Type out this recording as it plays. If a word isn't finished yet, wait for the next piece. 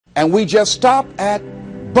and we just stop at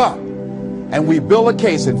but, and we build a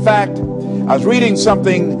case. In fact, I was reading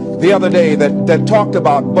something the other day that talked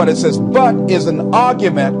about but. It says but is an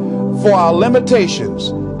argument for our limitations,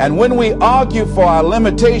 and when we argue for our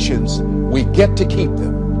limitations, we get to keep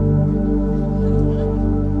them.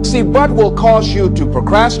 See, but will cause you to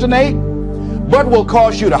procrastinate, but will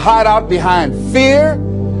cause you to hide out behind fear,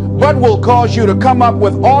 but will cause you to come up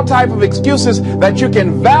with all type of excuses that you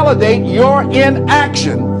can validate your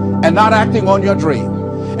inaction and not acting on your dream.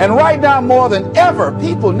 And right now, more than ever,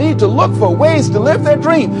 people need to look for ways to live their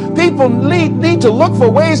dream. People need to look for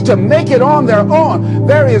ways to make it on their own.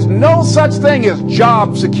 There is no such thing as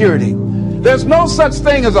job security. There's no such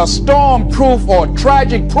thing as a storm-proof or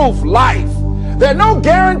tragic-proof life. There are no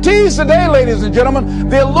guarantees today, ladies and gentlemen.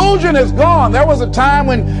 The illusion is gone. There was a time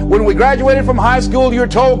when we graduated from high school, you were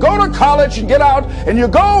told, go to college and get out, and you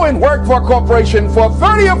go and work for a corporation for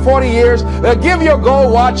 30 or 40 years. They'll give you a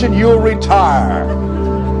gold watch and you'll retire.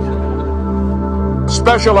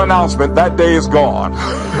 Special announcement, that day is gone.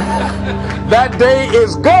 That day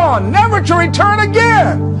is gone, never to return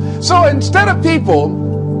again. So instead of people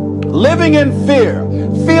living in fear,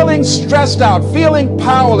 feeling stressed out, feeling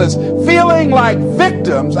powerless, feeling like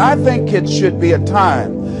victims, I think it should be a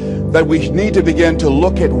time that we need to begin to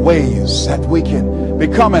look at ways that we can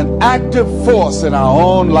become an active force in our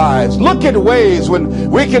own lives. Look at ways when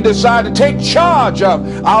we can decide to take charge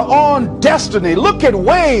of our own destiny. Look at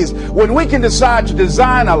ways when we can decide to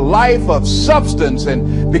design a life of substance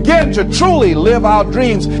and begin to truly live our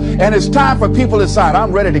dreams. And it's time for people to decide,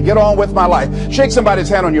 I'm ready to get on with my life. Shake somebody's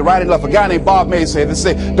hand on your right and left. A guy named Bob May said,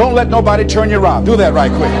 don't let nobody turn you around. Do that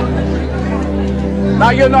right quick. Now,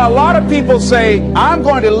 you know, a lot of people say, I'm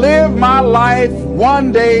going to live my life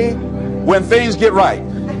one day when things get right.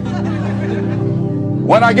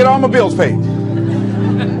 When I get all my bills paid.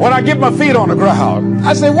 When I get my feet on the ground.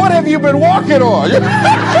 I say, what have you been walking on?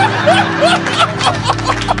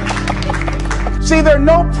 See, there are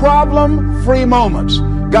no problem-free moments.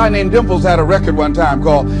 A guy named Dimples had a record one time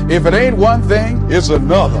called, If It Ain't One Thing, It's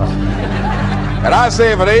Another. And I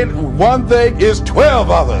say, if it ain't one thing, it's 12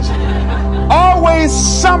 others. Always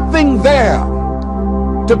something there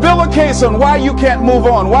to build a case on why you can't move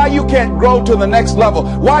on, why you can't grow to the next level,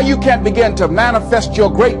 why you can't begin to manifest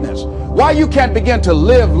your greatness, why you can't begin to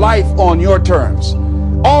live life on your terms.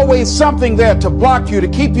 Always something there to block you, to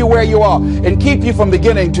keep you where you are, and keep you from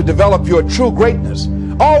beginning to develop your true greatness.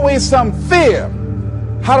 Always some fear.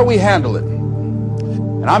 How do we handle it?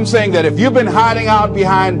 And I'm saying that if you've been hiding out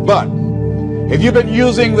behind but, if you've been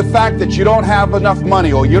using the fact that you don't have enough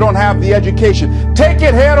money or you don't have the education, take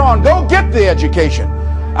it head on. Go get the education.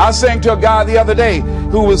 I was saying to a guy the other day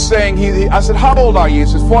who was saying, I said, how old are you? He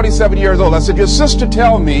says, 47 years old. I said, your sister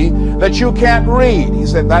tell me that you can't read. He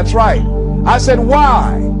said, that's right. I said,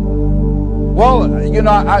 why? Well, you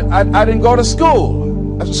know, I didn't go to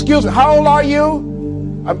school. Excuse me, how old are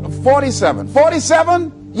you? I'm 47.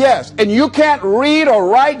 47? Yes. And you can't read or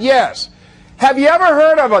write? Yes. Have you ever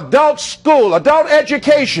heard of adult school, adult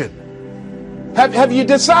education? Have you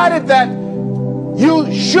decided that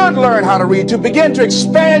you should learn how to read to begin to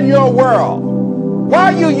expand your world?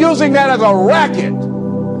 Why are you using that as a racket?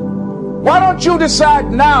 Why don't you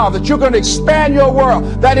decide now that you're going to expand your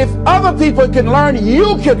world? That if other people can learn,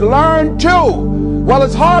 you could learn too. Well,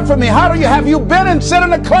 it's hard for me. Have you been and sit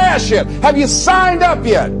in a class yet? Have you signed up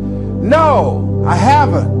yet? No, I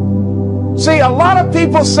haven't. See, a lot of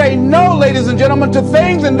people say no, ladies and gentlemen, to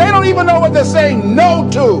things, and they don't even know what they're saying no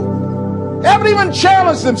to. They haven't even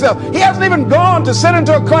challenged themselves. He hasn't even gone to sit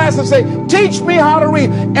into a class and say, teach me how to read.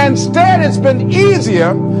 Instead, it's been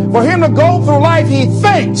easier for him to go through life, he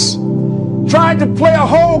thinks, trying to play a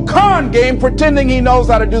whole con game, pretending he knows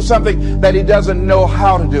how to do something that he doesn't know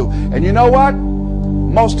how to do. And you know what?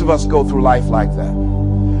 Most of us go through life like that.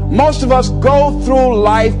 Most of us go through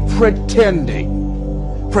life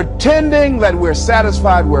pretending that we're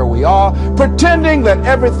satisfied where we are, pretending that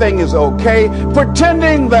everything is okay,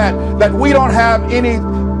 pretending that we don't have any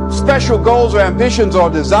special goals or ambitions or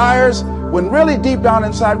desires, when really deep down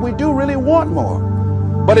inside we do really want more.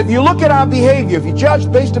 But if you look at our behavior, if you judge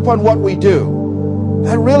based upon what we do,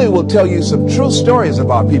 that really will tell you some true stories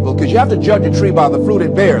about people, because you have to judge a tree by the fruit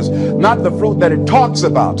it bears, not the fruit that it talks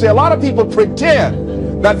about. See, a lot of people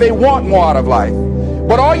pretend that they want more out of life.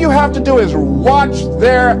 But all you have to do is watch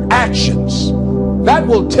their actions. That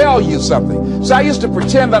will tell you something. So I used to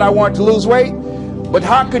pretend that I wanted to lose weight, but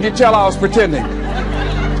how could you tell I was pretending?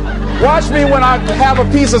 Watch me when I have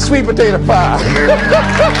a piece of sweet potato pie.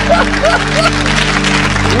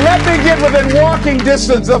 Let me get within walking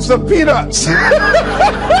distance of some peanuts,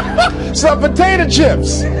 some potato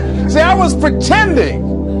chips. See, I was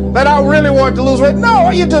pretending that I really want to lose weight. No,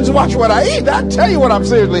 you just watch what I eat. I tell you what I'm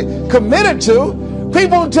seriously committed to.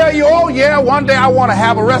 People tell you, oh yeah, one day I want to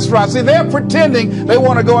have a restaurant. See, they're pretending they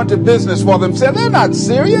want to go into business for themselves. They're not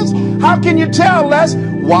serious. How can you tell, Les?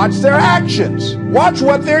 Watch their actions. Watch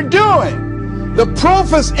what they're doing. The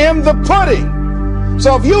proof is in the pudding.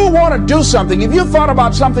 So if you want to do something, if you thought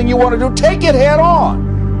about something you want to do, take it head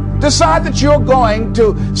on. Decide that you're going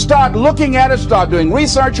to start looking at it, start doing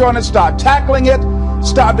research on it, start tackling it,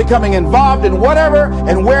 start becoming involved in whatever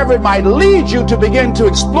and wherever it might lead you to begin to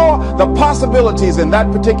explore the possibilities in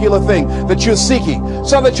that particular thing that you're seeking,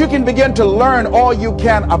 so that you can begin to learn all you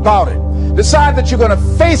can about it. Decide that you're going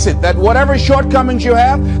to face it, that whatever shortcomings you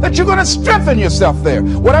have, that you're going to strengthen yourself there.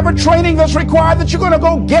 Whatever training that's required, that you're going to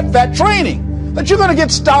go get that training, that you're going to get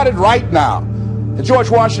started right now.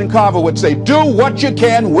 George Washington Carver would say, do what you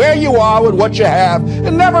can where you are with what you have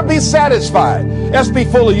and never be satisfied. S.B.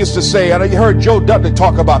 Fuller used to say, and you heard Joe Dudley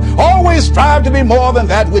talk about, always strive to be more than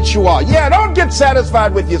that which you are. Yeah, don't get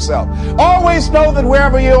satisfied with yourself. Always know that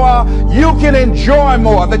wherever you are, you can enjoy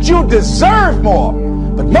more, that you deserve more.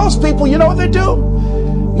 But most people, you know what they do?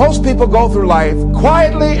 Most people go through life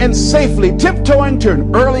quietly and safely, tiptoeing to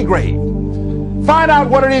an early grave. Find out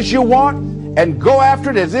what it is you want and go after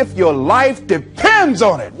it as if your life depends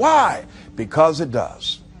on it. Why? Because it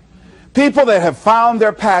does. People that have found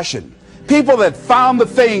their passion, people that found the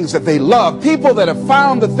things that they love, people that have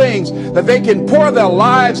found the things that they can pour their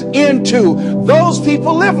lives into, those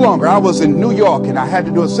people live longer. I was in New York and I had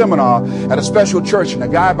to do a seminar at a special church, and a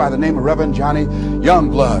guy by the name of Reverend Johnny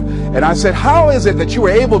Youngblood. And I said, how is it that you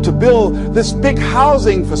were able to build this big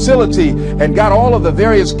housing facility and got all of the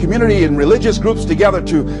various community and religious groups together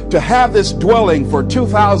to have this dwelling for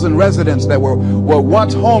 2,000 residents that were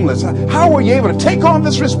once homeless? How were you able to take on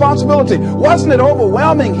this responsibility? Wasn't it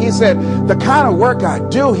overwhelming? He said, the kind of work I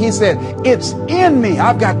do, he said, it's in me.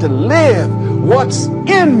 I've got to live what's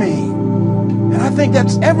in me. And I think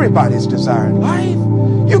that's everybody's desire in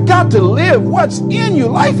life. You got to live what's in you.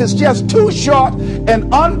 Life is just too short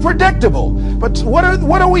and unpredictable. But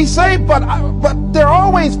what do we say? But there'll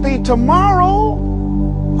always be tomorrow.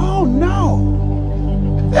 Oh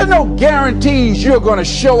no. There's no guarantees you're going to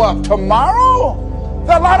show up tomorrow.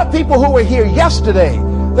 There are a lot of people who were here yesterday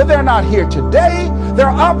that they're not here today. There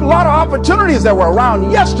are a lot of opportunities that were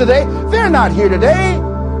around yesterday. They're not here today.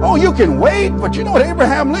 Oh, you can wait, but you know what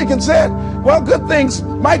Abraham Lincoln said? Well, good things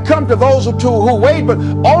might come to those who wait, but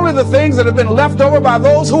only the things that have been left over by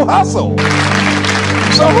those who hustle.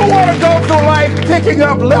 So who want to go through life picking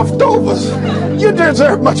up leftovers? You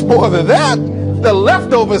deserve much more than that. The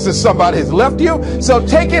leftovers is somebody has left you. So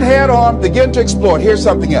take it head on, begin to explore. Here's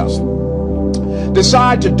something else.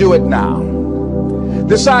 Decide to do it now.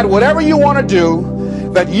 Decide whatever you want to do,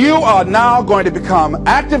 that you are now going to become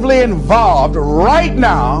actively involved right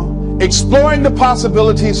now, exploring the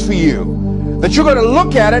possibilities for you. That you're going to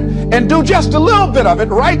look at it and do just a little bit of it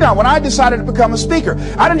right now. When I decided to become a speaker,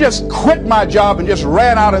 I didn't just quit my job and just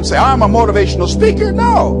ran out and say, I'm a motivational speaker.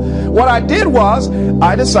 No. What I did was,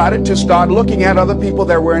 I decided to start looking at other people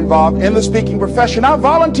that were involved in the speaking profession. I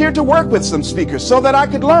volunteered to work with some speakers so that I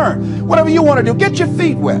could learn. Whatever you want to do, get your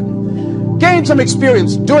feet wet. Gain some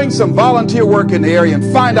experience doing some volunteer work in the area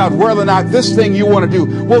and find out whether or not this thing you want to do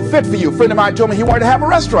will fit for you. A friend of mine told me he wanted to have a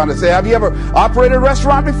restaurant. I said, have you ever operated a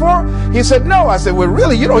restaurant before? He said, no. I said, well,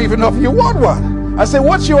 really, you don't even know if you want one. I said,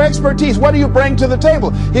 what's your expertise? What do you bring to the table?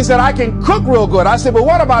 He said, I can cook real good. I said, well,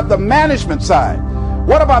 what about the management side?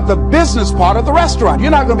 What about the business part of the restaurant? You're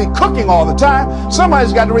not going to be cooking all the time.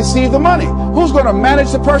 Somebody's got to receive the money. Who's going to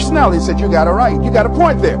manage the personnel? He said, you got it right. You got a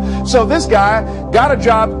point there. So this guy got a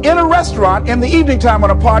job in a restaurant in the evening time on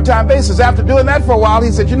a part-time basis. After doing that for a while,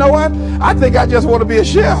 he said, you know what? I think I just want to be a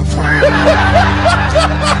chef.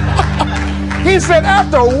 He said,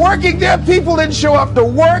 after working there, people didn't show up to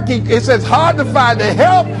work. He said, it's hard to find the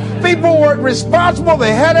help. People weren't responsible.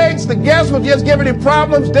 The headaches, the guests were just giving him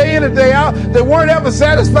problems day in and day out. They weren't ever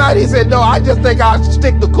satisfied. He said, no, I just think I'll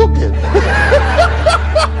stick to cooking.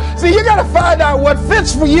 See, you got to find out what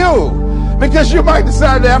fits for you. Because you might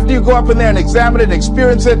decide that after you go up in there and examine it and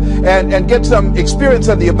experience it and get some experience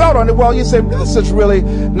under your belt on it, well, you say, this is really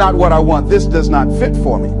not what I want. This does not fit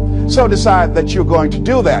for me. So decide that you're going to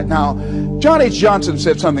do that. Now, John H. Johnson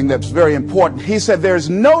said something that's very important. He said, there's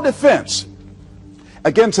no defense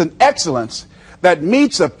against an excellence that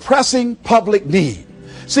meets a pressing public need.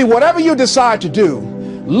 See, whatever you decide to do,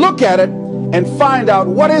 look at it and find out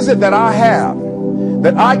what is it that I have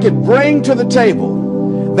that I can bring to the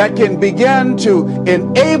table that can begin to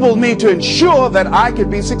enable me to ensure that I can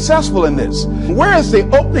be successful in this. Where is the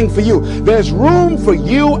opening for you? There's room for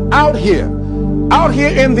you out here. Out here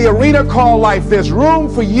in the arena called life, there's room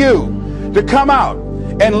for you to come out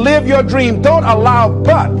and live your dream. Don't allow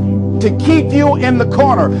but to keep you in the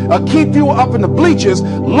corner or keep you up in the bleachers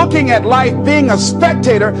looking at life, being a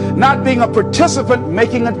spectator, not being a participant,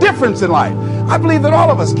 making a difference in life. I believe that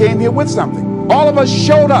all of us came here with something. All of us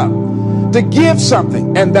showed up to give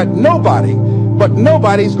something, and that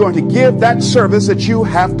nobody's going to give that service that you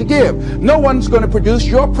have to give. No one's going to produce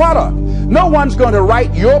your product. No one's going to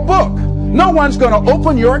write your book. No one's going to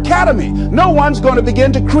open your academy. No one's going to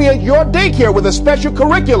begin to create your daycare with a special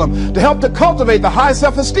curriculum to help to cultivate the high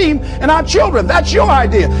self-esteem in our children. That's your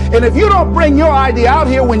idea. And if you don't bring your idea out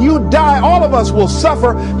here, when you die, all of us will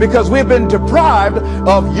suffer because we've been deprived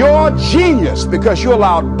of your genius because you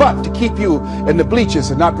allowed but to keep you in the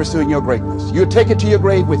bleachers and not pursuing your greatness. You take it to your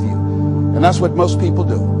grave with you. And that's what most people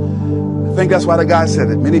do. I think that's why the guy said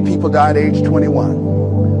that many people die at age 21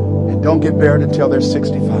 and don't get buried until they're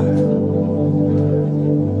 65.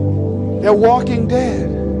 They're walking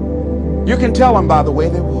dead. You can tell them by the way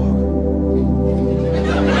they walk.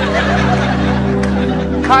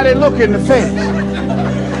 How they look in the face.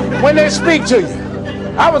 When they speak to you.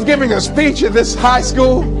 I was giving a speech at this high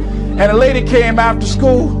school, and a lady came after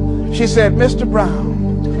school. She said, "Mr. Brown,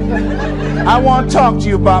 I want to talk to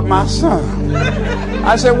you about my son."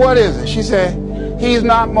 I said, "What is it?" She said, "He's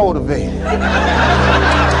not motivated."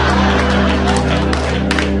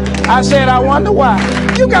 I said, "I wonder why."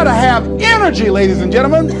 You got to have energy, ladies and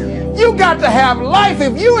gentlemen. You got to have life.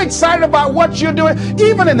 If you're excited about what you're doing,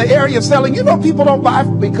 even in the area of selling, you know people don't buy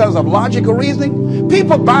because of logical reasoning.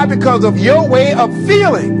 People buy because of your way of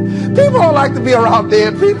feeling. People don't like to be around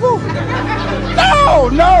dead people.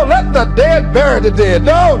 No, let the dead bury the dead.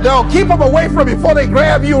 No, keep them away from you before they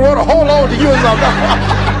grab you and want to hold on to you or something.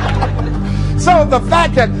 So the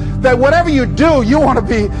fact that whatever you do, you want to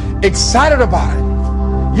be excited about it.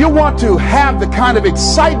 You want to have the kind of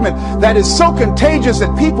excitement that is so contagious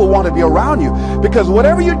that people want to be around you. Because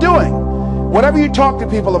whatever you're doing, whatever you talk to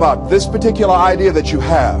people about, this particular idea that you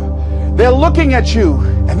have, they're looking at you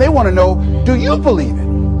and they want to know, do you believe it?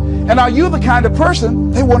 And are you the kind of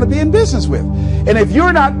person they want to be in business with? And if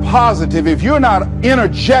you're not positive, if you're not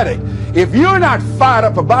energetic, if you're not fired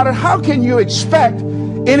up about it, how can you expect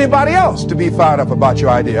anybody else to be fired up about your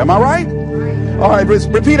idea? Am I right? All right,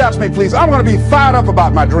 repeat after me, please. I'm going to be fired up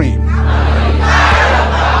about my dream.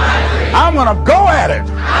 I'm going to go at it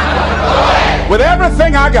with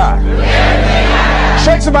everything I got.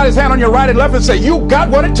 Shake somebody's hand on your right and left and say, "You got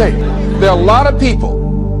what it takes." There are a lot of people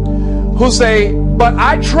who say, "But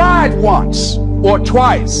I tried once or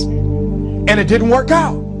twice and it didn't work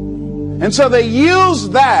out." And so they use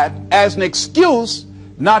that as an excuse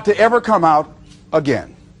not to ever come out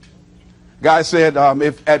again. Guy said,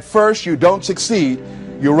 if at first you don't succeed,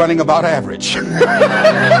 you're running about average.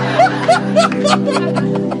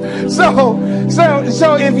 So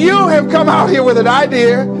if you have come out here with an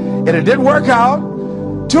idea and it didn't work out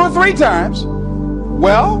 2 or 3 times,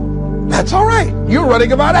 well, that's all right. You're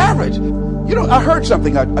running about average. You know, I heard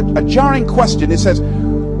something, a jarring question. It says,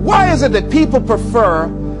 why is it that people prefer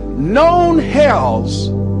known hells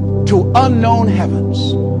to unknown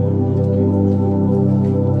heavens?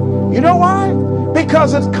 You know why?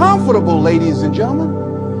 Because it's comfortable, ladies and gentlemen.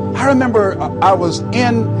 I remember I was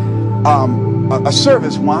in a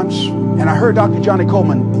service once, and I heard Dr. Johnny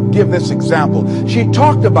Coleman give this example. She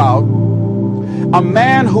talked about a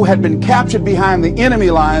man who had been captured behind the enemy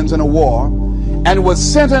lines in a war and was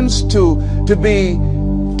sentenced to be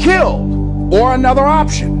killed or another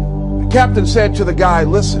option. The captain said to the guy,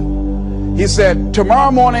 "Listen," he said,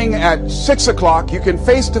 "tomorrow morning at 6 o'clock you can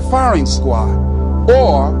face the firing squad,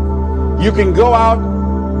 or you can go out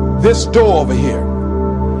this door over here."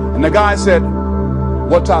 And the guy said,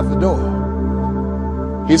 "What's out the door?"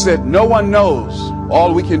 He said, "No one knows.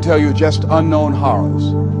 All we can tell you is just unknown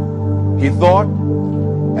horrors." He thought,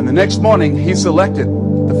 and the next morning he selected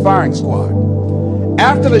the firing squad.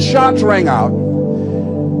 After the shots rang out,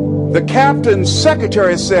 the captain's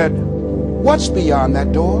secretary said, "What's beyond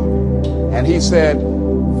that door?" And he said,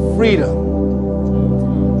 "Freedom."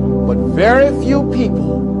 But very few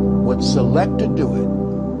people would select to do it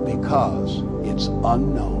because it's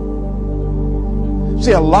unknown.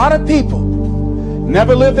 See, a lot of people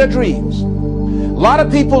never live their dreams. A lot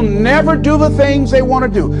of people never do the things they want to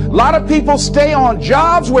do. A lot of people stay on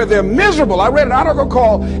jobs where they're miserable. I read an article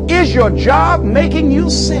called, "Is Your Job Making You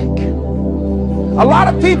Sick?" A lot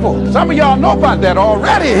of people, some of y'all know about that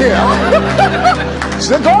already here.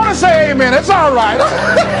 So go on and say amen. It's all right.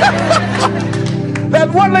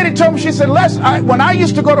 That one lady told me, she said, when I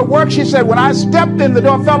used to go to work, she said, when I stepped in the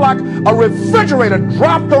door, it felt like a refrigerator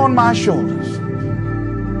dropped on my shoulders.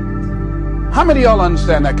 How many of y'all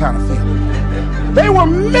understand that kind of feeling? They were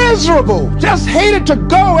miserable, just hated to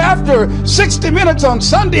go after 60 Minutes on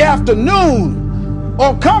Sunday afternoon.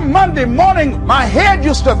 Or come Monday morning, my head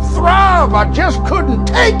used to throb. I just couldn't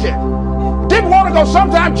take it. Didn't want to go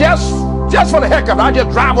sometimes just for the heck of it. I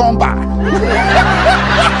just drive on by.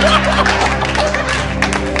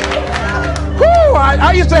 Whew,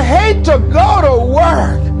 I used to hate to go to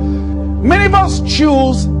work. Many of us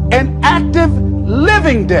choose an active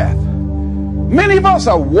living death. Many of us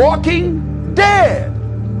are walking dead.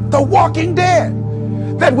 The walking dead.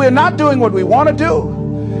 That we're not doing what we want to do.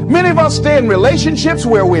 Many of us stay in relationships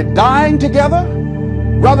where we're dying together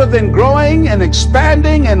rather than growing and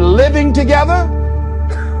expanding and living together.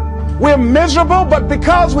 We're miserable, but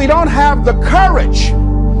because we don't have the courage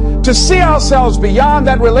to see ourselves beyond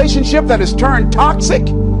that relationship that has turned toxic,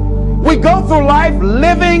 we go through life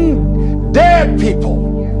living dead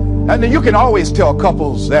people. And you can always tell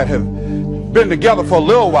couples that have been together for a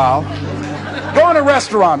little while. Go in a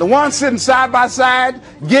restaurant, the ones sitting side by side,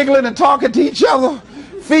 giggling and talking to each other,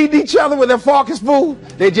 feeding each other with their fork and spoon,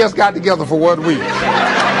 they just got together for 1 week.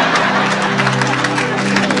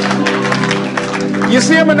 You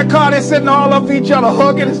see them in the car, they're sitting all up each other,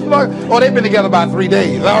 hugging and stuff. Oh, they've been together about 3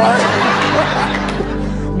 days, all right?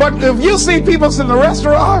 But if you see people sitting in a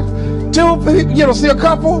restaurant, see a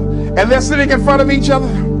couple, and they're sitting in front of each other.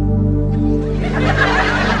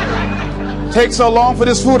 Takes so long for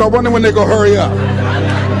this food, I wonder when they're going to hurry up.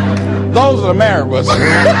 Those are the married ones. But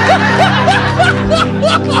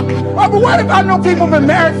what if I know people have been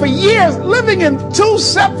married for years, living in 2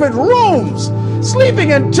 separate rooms, sleeping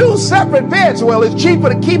in 2 separate beds? Well, it's cheaper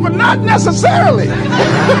to keep it. Not necessarily.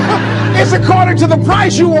 It's according to the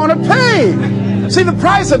price you want to pay. See, the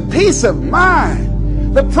price of peace of mind,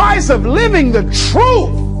 the price of living the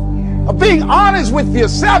truth, of being honest with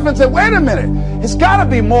yourself and say, wait a minute, it's got to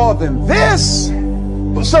be more than this.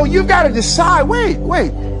 So you've got to decide, wait.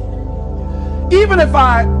 Even if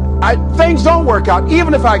things don't work out,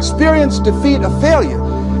 even if I experience defeat or failure,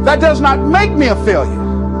 that does not make me a failure.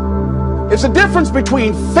 It's a difference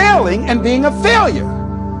between failing and being a failure.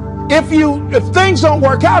 If things don't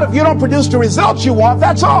work out, if you don't produce the results you want,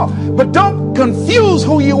 that's all. But don't confuse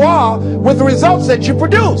who you are with the results that you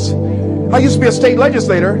produce. I used to be a state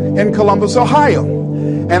legislator in Columbus, Ohio.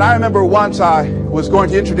 And I remember once I was going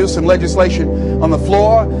to introduce some legislation on the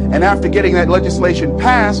floor, and after getting that legislation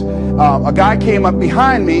passed, a guy came up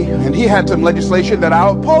behind me, and he had some legislation that I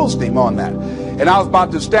opposed him on that. And I was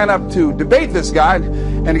about to stand up to debate this guy,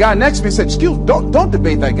 and the guy next to me said, excuse me, don't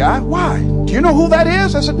debate that guy. Why? Do you know who that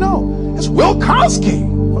is? I said, no. It's Will Kosky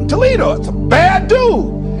from Toledo. It's a bad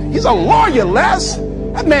dude. He's a lawyer, Les.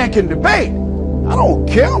 That man can debate. I don't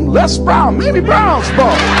care. I'm Les Brown, Mamie Brown's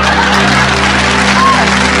fault.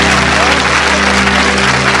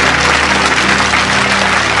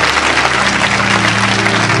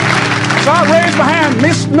 So I raised my hand,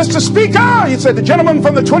 Mr. Speaker. He said, the gentleman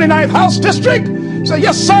from the 29th House District. I said,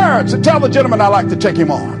 yes, sir. So tell the gentleman I'd like to take him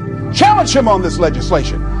on. Challenge him on this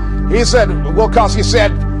legislation. He said, Will Kosky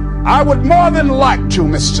said, I would more than like to,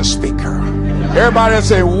 Mr. Speaker. Everybody would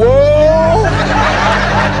say, whoa.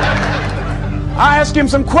 I asked him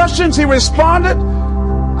some questions. He responded.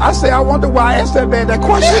 I say, I wonder why I asked that man that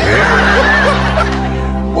question.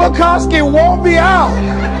 Will Kosky won't be out.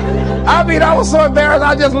 I mean, I was so embarrassed,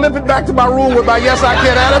 I just limped back to my room with my yes, I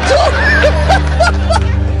can attitude.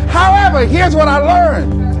 However, here's what I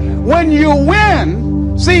learned. When you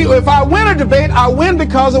win, see, if I win a debate, I win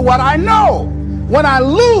because of what I know. When I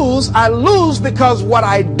lose because what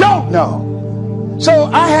I don't know. So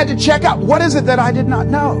I had to check out, what is it that I did not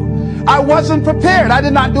know? I wasn't prepared. I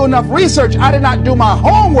did not do enough research. I did not do my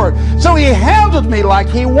homework. So he handled me like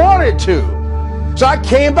he wanted to. So I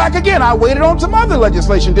came back again. I waited on some other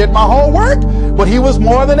legislation, did my homework, but he was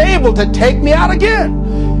more than able to take me out again.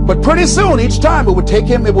 But pretty soon, each time it would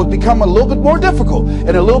become a little bit more difficult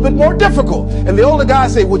and a little bit more difficult. And the older guy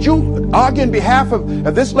said, would you argue in behalf of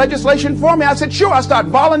this legislation for me? I said, sure. I started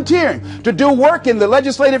volunteering to do work in the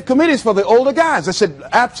legislative committees for the older guys. I said,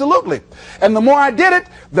 absolutely. And the more I did it,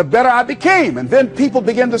 the better I became. And then people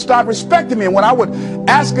began to start respecting me. And when I would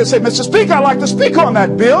ask and say, Mr. Speaker, I'd like to speak on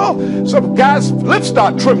that bill, some guys' lips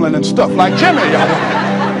start trembling and stuff like Jimmy.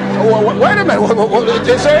 Wait a minute.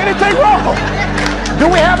 Is there anything wrong? Do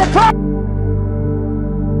we have a problem?